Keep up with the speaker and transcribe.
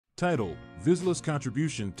Title: Vizsla's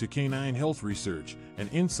Contribution to Canine Health Research, an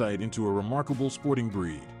Insight into a Remarkable Sporting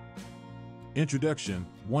Breed. Introduction: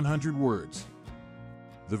 100 words.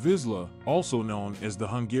 The Vizsla, also known as the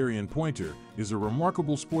Hungarian Pointer, is a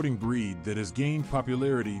remarkable sporting breed that has gained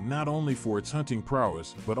popularity not only for its hunting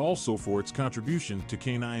prowess but also for its contribution to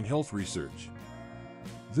canine health research.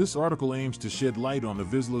 This article aims to shed light on the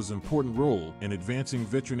Vizsla's important role in advancing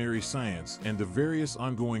veterinary science and the various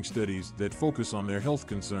ongoing studies that focus on their health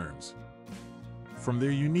concerns. From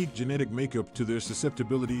their unique genetic makeup to their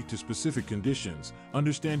susceptibility to specific conditions,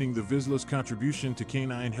 understanding the Vizsla's contribution to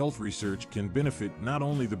canine health research can benefit not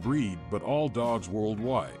only the breed but all dogs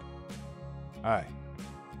worldwide.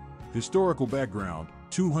 Historical background: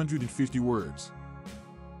 250 words.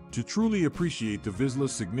 To truly appreciate the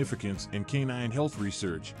Vizsla's significance in canine health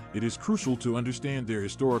research, it is crucial to understand their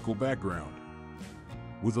historical background.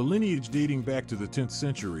 With a lineage dating back to the 10th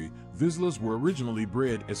century, Vizslas were originally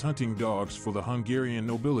bred as hunting dogs for the Hungarian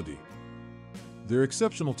nobility. Their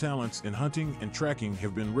exceptional talents in hunting and tracking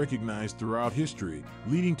have been recognized throughout history,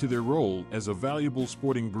 leading to their role as a valuable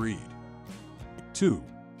sporting breed. 2.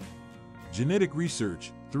 Genetic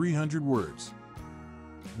research: 300 words.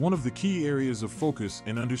 One of the key areas of focus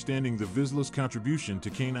in understanding the Vizsla's contribution to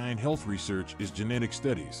canine health research is genetic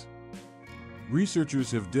studies.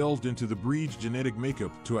 Researchers have delved into the breed's genetic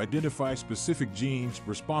makeup to identify specific genes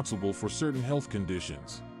responsible for certain health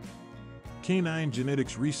conditions. Canine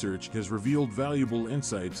genetics research has revealed valuable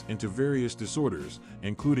insights into various disorders,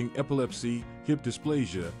 including epilepsy, hip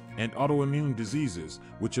dysplasia, and autoimmune diseases,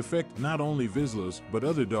 which affect not only Vizslas but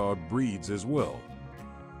other dog breeds as well.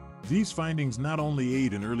 These findings not only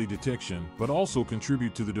aid in early detection but also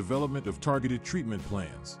contribute to the development of targeted treatment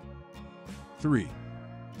plans. 3.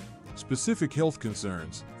 Specific health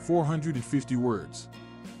concerns: 450 words.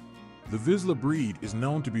 The Vizsla breed is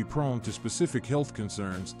known to be prone to specific health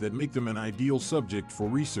concerns that make them an ideal subject for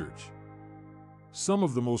research. Some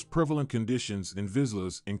of the most prevalent conditions in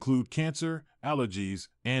Vizslas include cancer, allergies,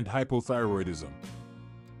 and hypothyroidism.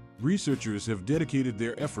 Researchers have dedicated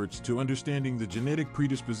their efforts to understanding the genetic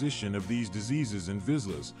predisposition of these diseases in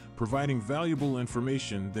Vizslas, providing valuable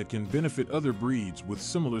information that can benefit other breeds with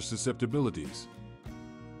similar susceptibilities.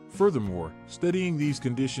 Furthermore, studying these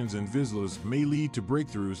conditions in Vizslas may lead to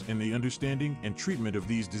breakthroughs in the understanding and treatment of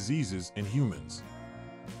these diseases in humans.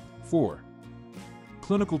 4.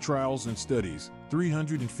 Clinical trials and studies: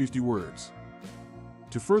 350 words.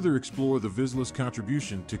 To further explore the Vizsla's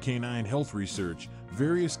contribution to canine health research,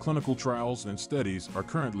 various clinical trials and studies are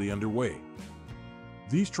currently underway.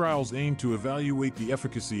 These trials aim to evaluate the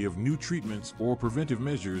efficacy of new treatments or preventive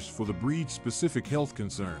measures for the breed's specific health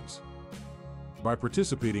concerns. By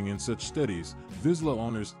participating in such studies, Vizsla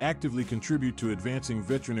owners actively contribute to advancing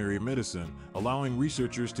veterinary medicine, allowing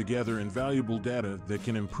researchers to gather invaluable data that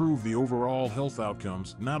can improve the overall health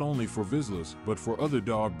outcomes not only for Vizslas but for other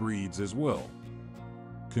dog breeds as well.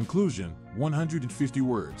 Conclusion: 150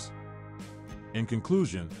 words. In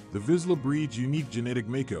conclusion, the Vizsla breed's unique genetic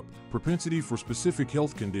makeup, propensity for specific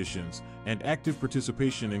health conditions, and active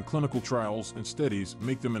participation in clinical trials and studies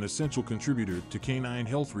make them an essential contributor to canine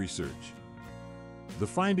health research. The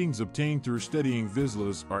findings obtained through studying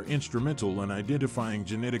Vizslas are instrumental in identifying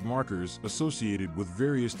genetic markers associated with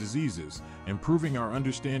various diseases, improving our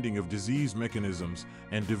understanding of disease mechanisms,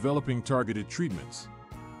 and developing targeted treatments.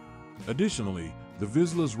 Additionally, the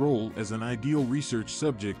Vizsla's role as an ideal research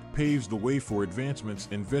subject paves the way for advancements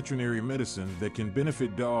in veterinary medicine that can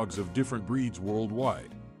benefit dogs of different breeds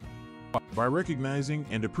worldwide. By recognizing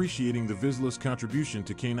and appreciating the Vizsla's contribution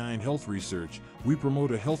to canine health research, we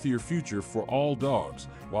promote a healthier future for all dogs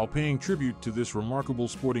while paying tribute to this remarkable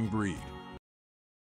sporting breed.